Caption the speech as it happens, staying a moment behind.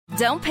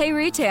Don't pay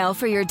retail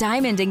for your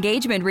diamond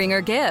engagement ring or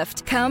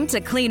gift. Come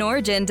to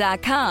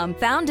CleanOrigin.com.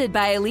 Founded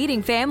by a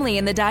leading family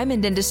in the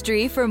diamond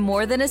industry for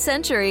more than a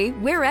century,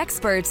 we're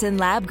experts in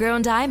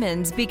lab-grown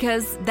diamonds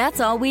because that's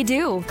all we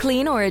do.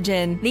 Clean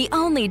Origin, the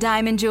only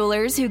diamond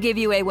jewelers who give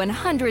you a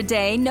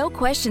 100-day,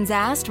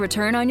 no-questions-asked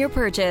return on your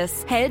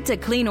purchase. Head to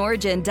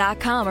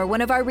CleanOrigin.com or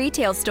one of our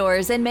retail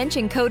stores and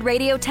mention code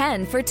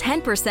Radio10 for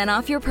 10%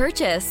 off your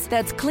purchase.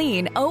 That's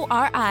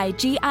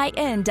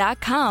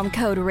CleanOrigin.com,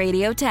 code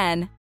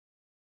Radio10.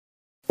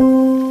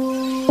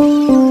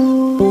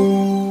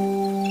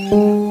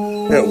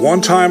 At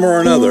one time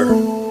or another,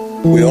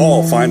 we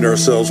all find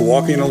ourselves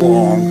walking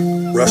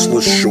along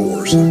restless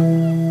shores.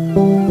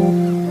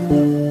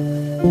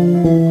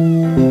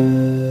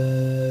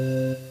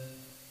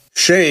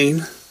 Shane,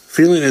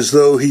 feeling as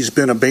though he's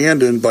been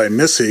abandoned by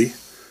Missy,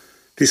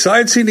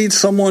 decides he needs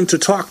someone to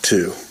talk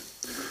to.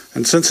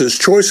 And since his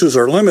choices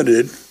are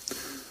limited,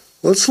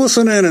 let's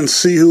listen in and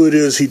see who it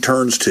is he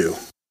turns to.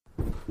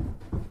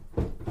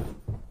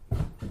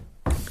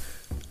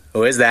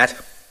 Who is that?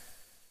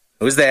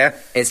 Who's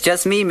there? It's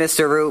just me,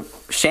 Mr. Roop.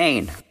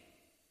 Shane.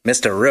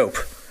 Mr. Roop?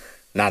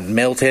 Not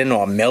Milton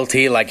or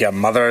Milty like your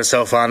mother is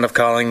so fond of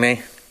calling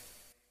me?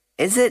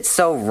 Is it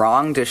so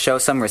wrong to show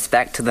some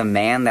respect to the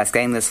man that's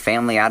getting this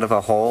family out of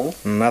a hole?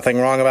 Nothing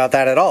wrong about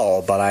that at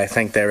all, but I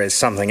think there is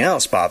something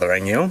else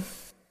bothering you.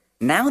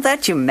 Now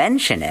that you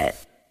mention it...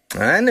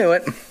 I knew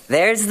it.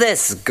 There's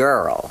this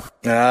girl.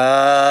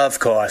 Of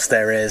course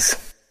there is.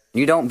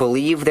 You don't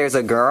believe there's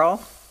a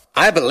girl?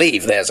 I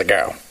believe there's a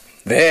girl.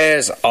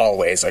 There's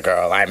always a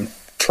girl. I'm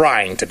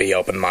trying to be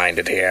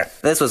open-minded here.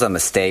 This was a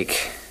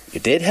mistake.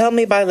 You did help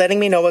me by letting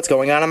me know what's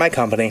going on in my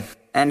company.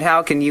 And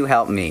how can you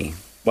help me?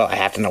 Well, I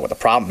have to know what the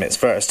problem is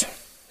first.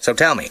 So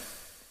tell me,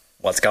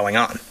 what's going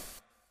on?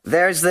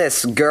 There's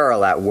this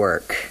girl at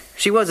work.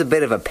 She was a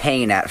bit of a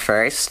pain at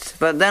first,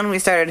 but then we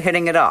started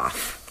hitting it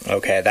off.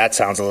 Okay, that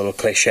sounds a little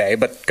cliché,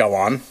 but go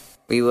on.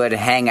 We would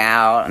hang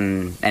out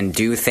and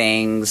do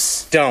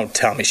things. Don't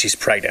tell me she's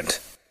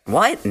pregnant.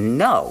 What?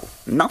 No,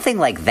 nothing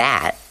like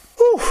that.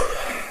 Whew,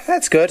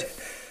 that's good.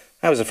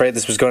 I was afraid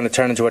this was going to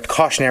turn into a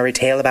cautionary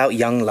tale about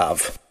young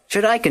love.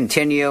 Should I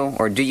continue,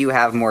 or do you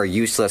have more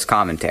useless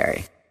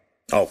commentary?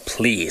 Oh,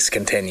 please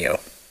continue.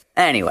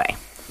 Anyway,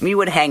 we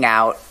would hang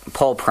out,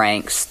 pull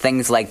pranks,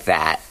 things like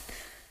that.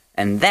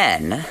 And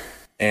then...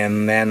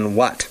 And then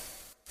what?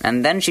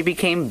 And then she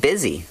became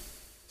busy.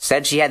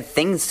 Said she had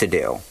things to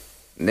do.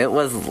 It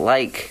was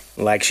like...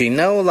 Like she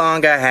no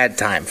longer had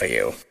time for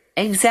you.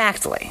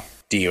 Exactly.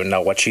 Do you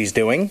know what she's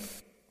doing?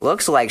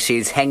 Looks like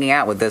she's hanging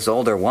out with this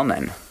older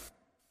woman.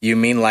 You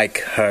mean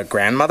like her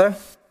grandmother?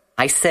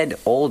 I said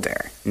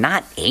older,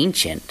 not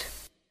ancient.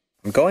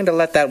 I'm going to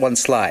let that one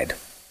slide.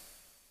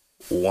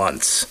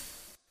 Once.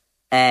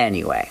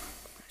 Anyway,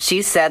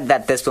 she said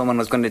that this woman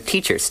was going to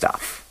teach her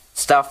stuff.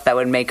 Stuff that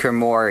would make her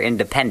more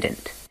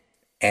independent.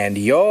 And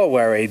you're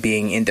worried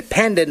being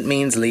independent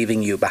means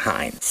leaving you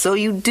behind. So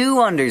you do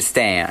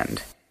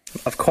understand.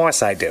 Of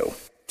course I do.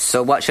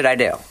 So what should I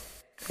do?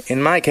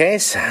 In my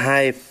case,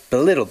 I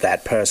belittled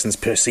that person's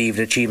perceived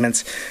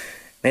achievements,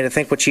 made her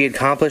think what she had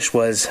accomplished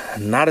was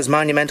not as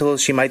monumental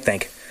as she might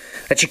think,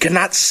 that she could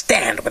not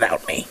stand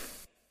without me.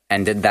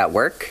 And did that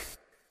work?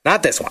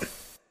 Not this one.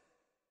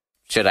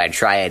 Should I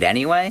try it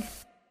anyway?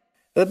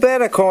 The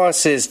better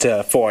course is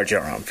to forge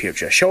your own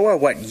future. Show her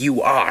what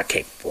you are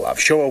capable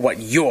of. Show her what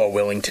you're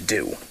willing to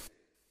do.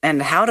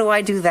 And how do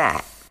I do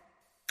that?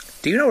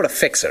 Do you know what a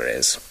fixer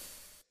is?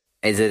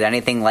 Is it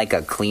anything like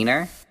a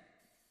cleaner?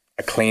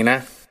 A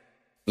cleaner?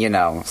 You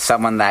know,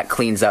 someone that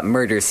cleans up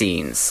murder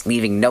scenes,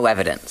 leaving no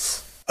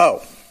evidence.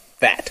 Oh,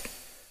 that.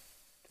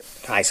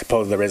 I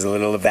suppose there is a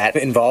little of that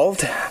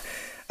involved.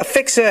 A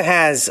fixer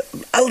has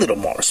a little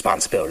more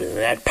responsibility than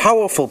that.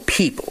 Powerful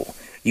people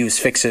use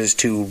fixers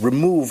to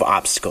remove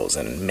obstacles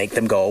and make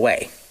them go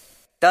away.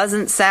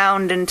 Doesn't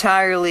sound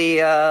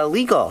entirely,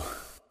 legal.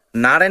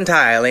 Not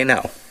entirely,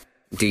 no.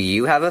 Do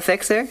you have a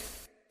fixer?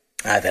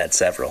 I've had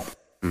several.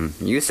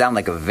 You sound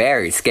like a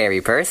very scary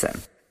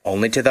person.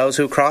 Only to those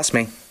who cross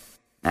me.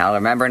 I'll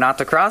remember not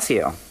to cross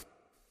you.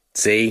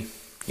 See?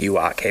 You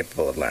are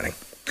capable of learning.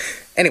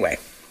 Anyway,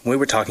 we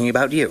were talking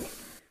about you.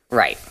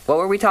 Right. What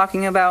were we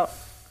talking about?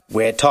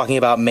 We're talking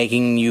about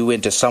making you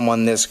into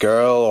someone this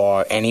girl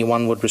or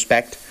anyone would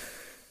respect.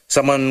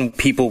 Someone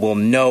people will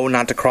know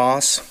not to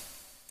cross.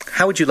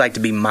 How would you like to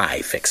be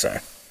my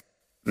fixer?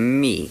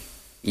 Me.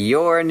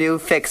 Your new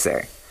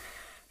fixer.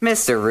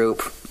 Mr.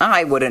 Roop,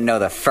 I wouldn't know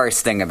the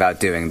first thing about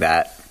doing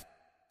that.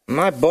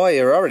 My boy,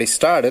 you're already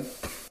started.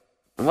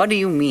 What do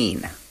you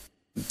mean?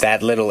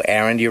 That little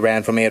errand you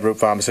ran for me at Roop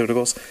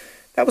Pharmaceuticals,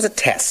 that was a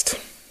test,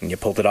 and you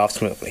pulled it off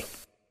smoothly.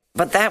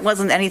 But that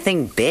wasn't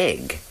anything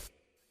big.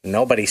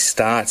 Nobody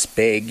starts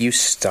big, you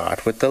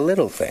start with the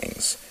little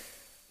things.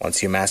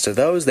 Once you master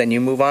those, then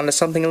you move on to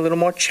something a little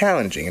more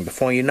challenging, and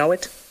before you know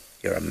it,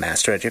 you're a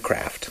master at your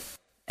craft.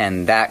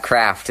 And that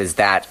craft is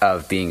that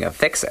of being a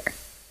fixer.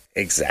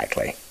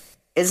 Exactly.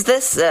 Is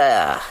this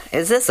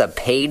a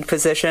paid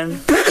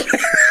position?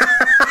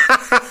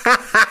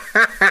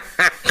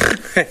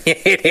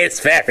 It is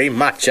very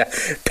much a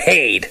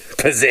paid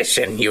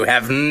position. You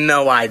have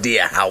no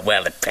idea how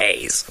well it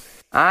pays.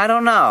 I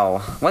don't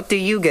know. What do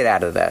you get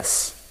out of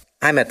this?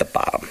 I'm at the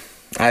bottom.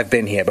 I've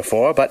been here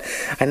before, but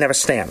I never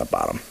stay on the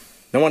bottom.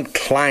 No one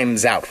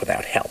climbs out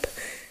without help.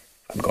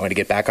 If I'm going to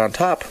get back on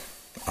top,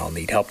 I'll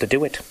need help to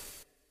do it.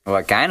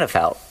 What kind of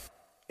help?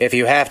 If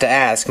you have to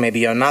ask, maybe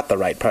you're not the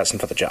right person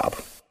for the job.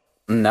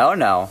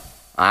 No.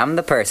 I'm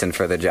the person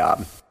for the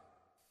job.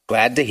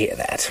 Glad to hear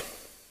that.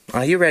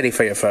 Are you ready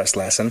for your first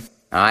lesson?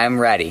 I'm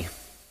ready.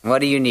 What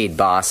do you need,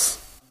 boss?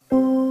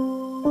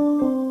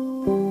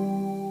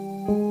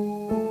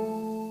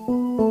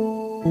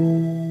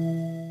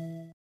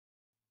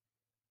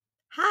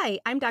 Hi,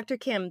 I'm Dr.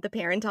 Kim, the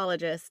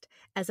parentologist.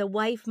 As a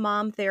wife,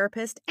 mom,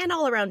 therapist, and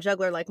all-around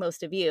juggler like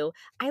most of you,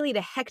 I lead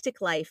a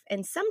hectic life,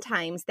 and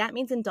sometimes that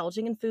means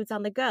indulging in foods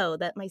on the go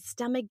that my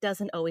stomach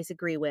doesn't always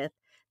agree with.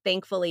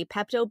 Thankfully,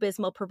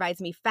 Pepto-Bismol provides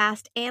me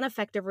fast and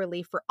effective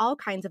relief for all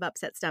kinds of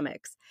upset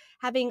stomachs.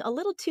 Having a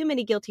little too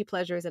many guilty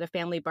pleasures at a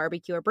family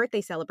barbecue or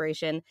birthday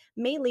celebration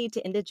may lead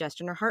to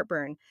indigestion or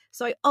heartburn,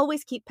 so I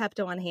always keep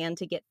Pepto on hand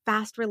to get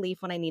fast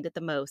relief when I need it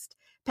the most.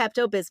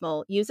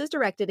 Pepto-Bismol, use as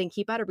directed and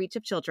keep out of reach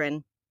of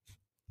children.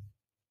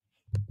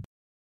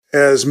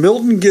 As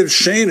Milton gives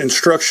Shane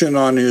instruction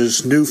on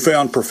his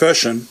newfound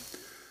profession,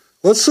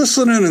 let's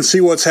listen in and see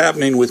what's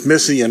happening with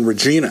Missy and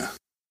Regina.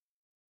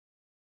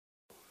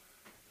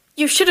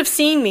 You should have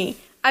seen me.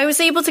 I was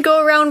able to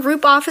go around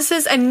Roop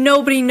offices and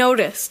nobody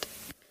noticed.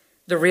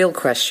 The real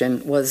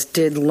question was,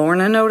 did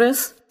Lorna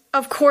notice?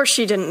 Of course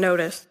she didn't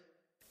notice.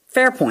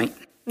 Fair point.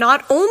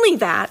 Not only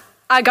that,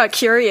 I got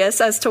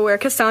curious as to where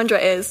Cassandra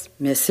is.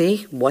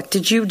 Missy, what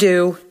did you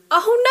do?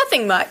 Oh,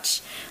 nothing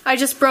much. I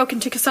just broke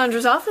into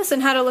Cassandra's office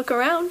and had a look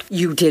around.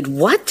 You did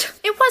what?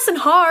 It wasn't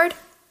hard.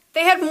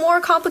 They had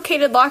more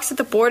complicated locks at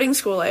the boarding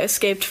school I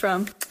escaped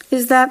from.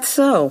 Is that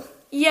so?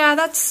 Yeah,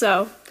 that's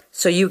so.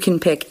 So you can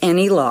pick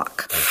any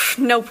lock.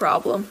 No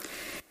problem.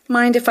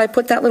 Mind if I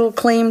put that little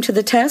claim to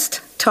the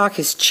test? Talk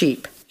is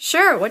cheap.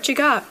 Sure, what you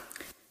got?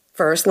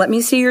 First, let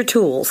me see your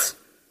tools.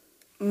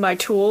 My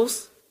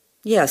tools?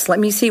 Yes, let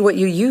me see what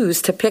you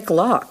use to pick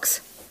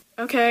locks.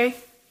 Okay,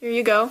 here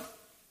you go.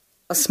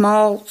 A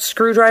small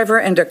screwdriver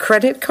and a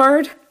credit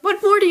card?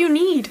 What more do you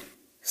need?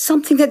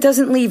 Something that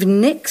doesn't leave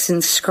nicks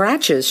and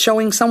scratches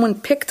showing someone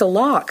picked a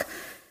lock.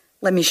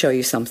 Let me show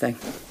you something.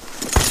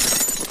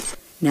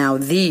 Now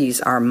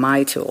these are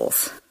my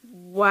tools.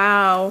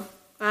 Wow.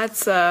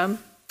 That's,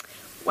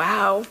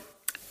 wow.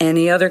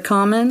 Any other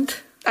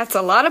comment? That's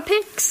a lot of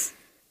picks.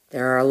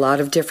 There are a lot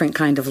of different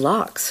kind of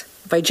locks.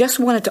 If I just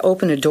wanted to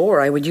open a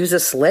door, I would use a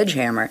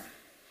sledgehammer.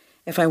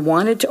 If I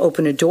wanted to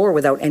open a door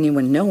without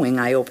anyone knowing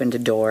I opened a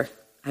door,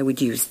 I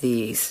would use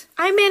these.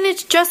 I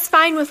managed just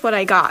fine with what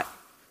I got.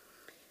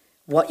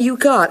 What you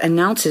got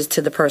announces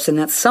to the person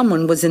that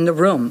someone was in the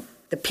room.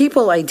 The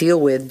people I deal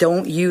with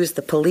don't use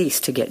the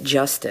police to get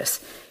justice.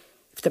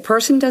 If the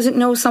person doesn't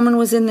know someone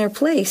was in their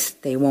place,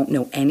 they won't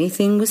know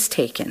anything was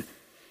taken.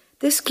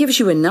 This gives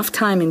you enough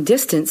time and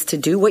distance to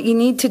do what you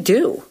need to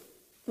do.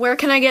 Where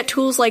can I get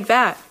tools like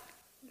that?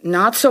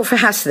 Not so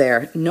fast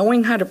there.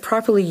 Knowing how to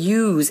properly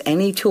use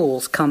any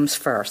tools comes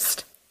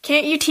first.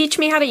 Can't you teach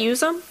me how to use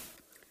them?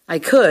 I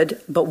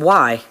could, but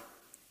why?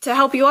 To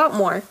help you out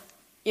more.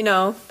 You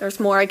know, there's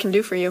more I can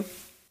do for you.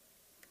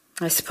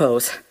 I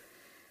suppose.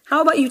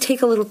 How about you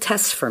take a little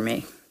test for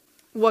me?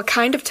 What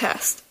kind of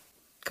test?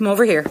 Come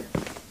over here.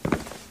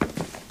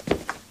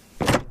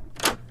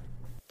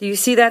 Do you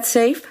see that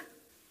safe?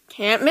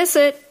 Can't miss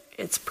it.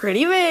 It's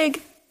pretty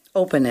big.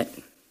 Open it.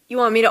 You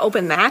want me to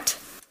open that?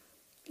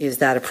 Is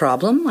that a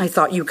problem? I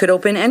thought you could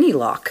open any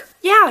lock.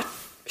 Yeah,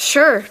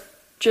 sure.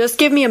 Just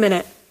give me a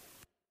minute.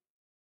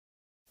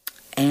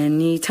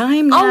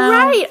 Anytime now.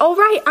 All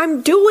right.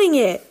 I'm doing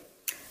it.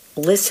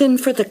 Listen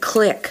for the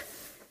click,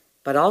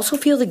 but also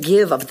feel the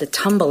give of the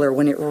tumbler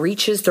when it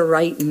reaches the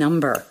right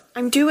number.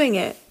 I'm doing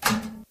it.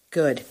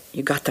 Good.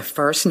 You got the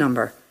first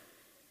number.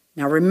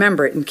 Now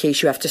remember it in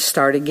case you have to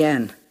start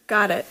again.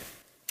 Got it.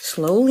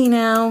 Slowly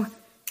now.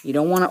 You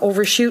don't want to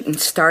overshoot and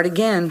start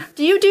again.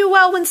 Do you do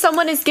well when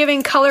someone is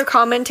giving color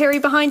commentary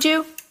behind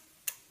you?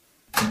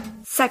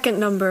 Second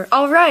number.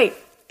 All right.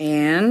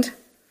 And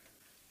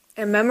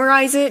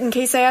memorize it in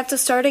case I have to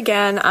start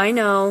again. I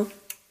know.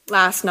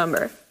 Last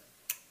number.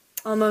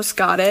 Almost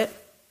got it.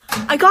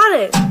 I got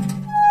it!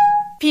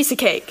 Piece of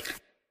cake.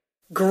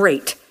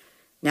 Great.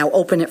 Now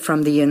open it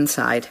from the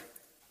inside.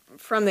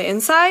 From the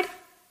inside?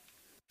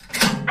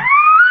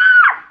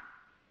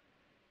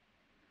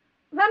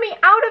 Let me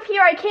out of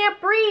here. I can't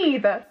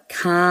breathe.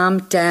 Calm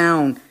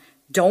down.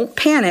 Don't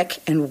panic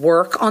and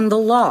work on the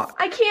lock.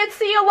 I can't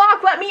see a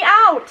lock. Let me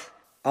out.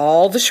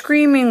 All the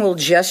screaming will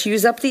just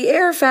use up the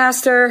air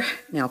faster.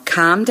 Now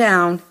calm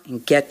down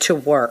and get to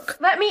work.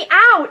 Let me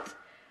out.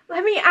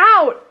 Let me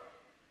out.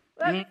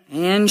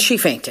 And she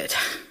fainted.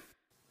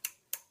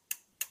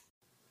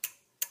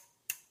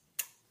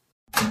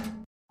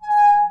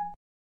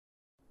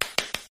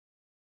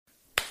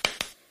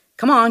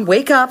 Come on,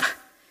 wake up.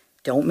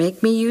 Don't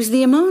make me use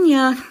the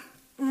ammonia.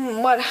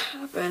 What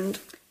happened?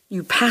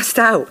 You passed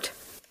out.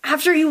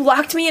 After you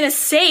locked me in a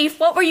safe,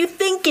 what were you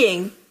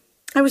thinking?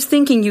 I was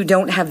thinking you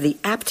don't have the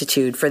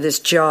aptitude for this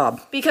job.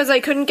 Because I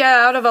couldn't get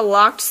out of a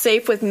locked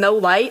safe with no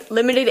light,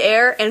 limited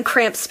air, and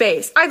cramped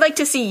space. I'd like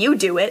to see you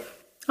do it.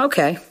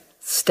 Okay,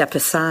 step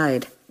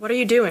aside. What are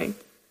you doing?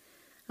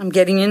 I'm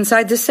getting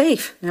inside the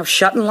safe. Now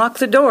shut and lock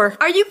the door.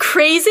 Are you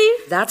crazy?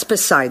 That's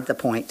beside the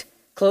point.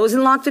 Close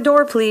and lock the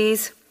door,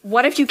 please.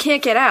 What if you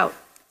can't get out?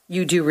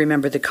 You do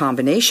remember the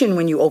combination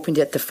when you opened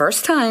it the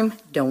first time,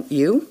 don't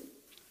you?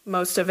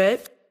 Most of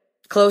it.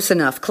 Close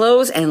enough.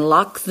 Close and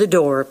lock the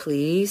door,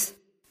 please.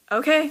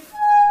 Okay.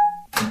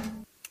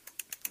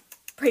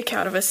 Break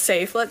out of a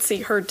safe. Let's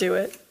see her do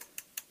it.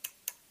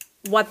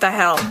 What the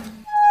hell?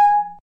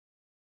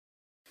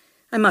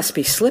 I must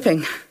be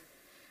slipping.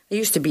 I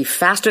used to be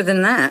faster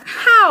than that.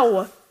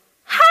 How?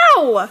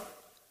 How?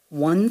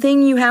 One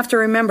thing you have to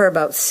remember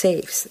about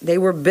safes, they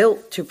were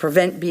built to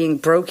prevent being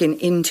broken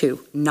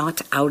into,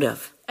 not out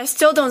of. I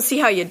still don't see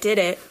how you did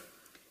it.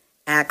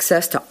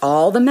 Access to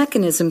all the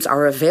mechanisms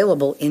are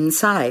available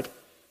inside.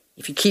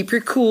 If you keep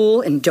your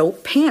cool and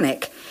don't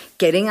panic,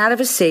 getting out of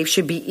a safe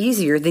should be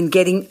easier than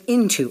getting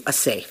into a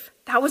safe.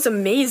 That was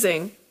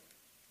amazing.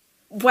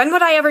 When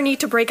would I ever need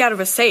to break out of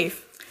a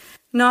safe?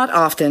 Not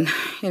often.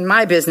 In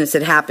my business,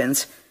 it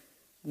happens.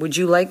 Would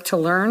you like to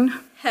learn?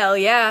 Hell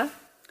yeah.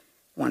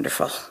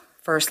 Wonderful.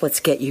 First, let's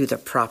get you the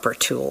proper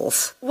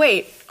tools.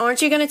 Wait,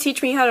 aren't you going to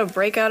teach me how to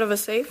break out of a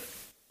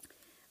safe?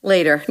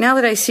 Later, now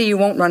that I see you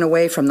won't run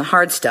away from the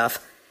hard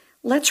stuff,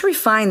 let's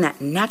refine that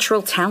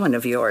natural talent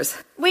of yours.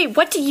 Wait,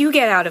 what do you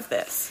get out of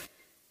this?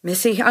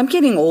 Missy, I'm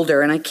getting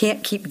older and I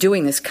can't keep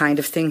doing this kind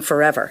of thing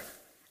forever.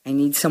 I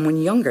need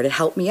someone younger to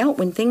help me out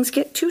when things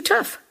get too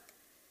tough.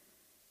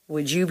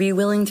 Would you be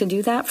willing to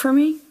do that for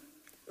me?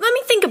 Let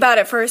me think about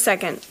it for a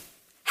second.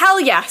 Hell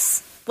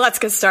yes. Let's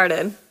get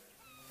started.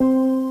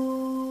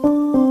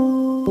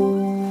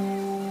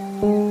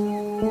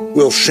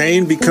 Will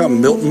Shane become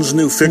Milton's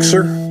new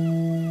fixer?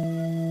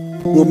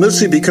 Will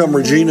Missy become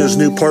Regina's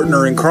new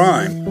partner in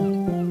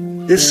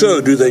crime? If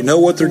so, do they know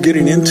what they're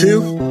getting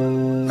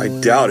into? I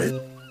doubt it.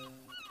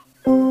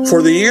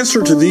 For the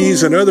answer to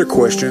these and other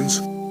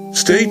questions,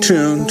 stay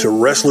tuned to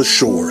Restless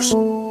Shores.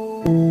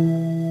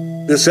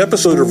 This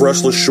episode of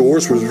Restless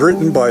Shores was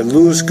written by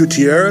Luis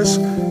Gutierrez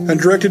and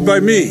directed by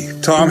me,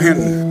 Tom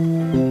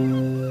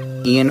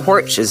Hinton. Ian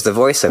Horch is the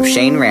voice of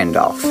Shane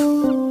Randolph.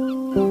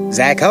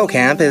 Zach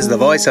Hokamp is the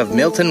voice of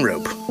Milton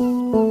Roop.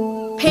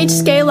 Paige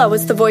Scala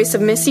was the voice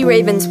of Missy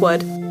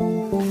Ravenswood.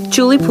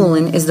 Julie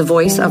Poulin is the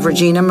voice of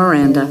Regina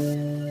Miranda.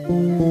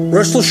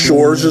 Restless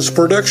Shores is a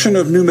production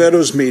of New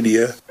Meadows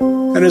Media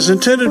and is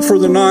intended for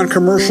the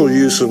non-commercial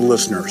use of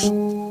listeners.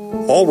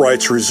 All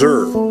rights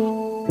reserved.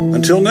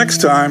 Until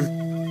next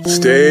time,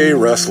 stay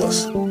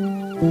restless.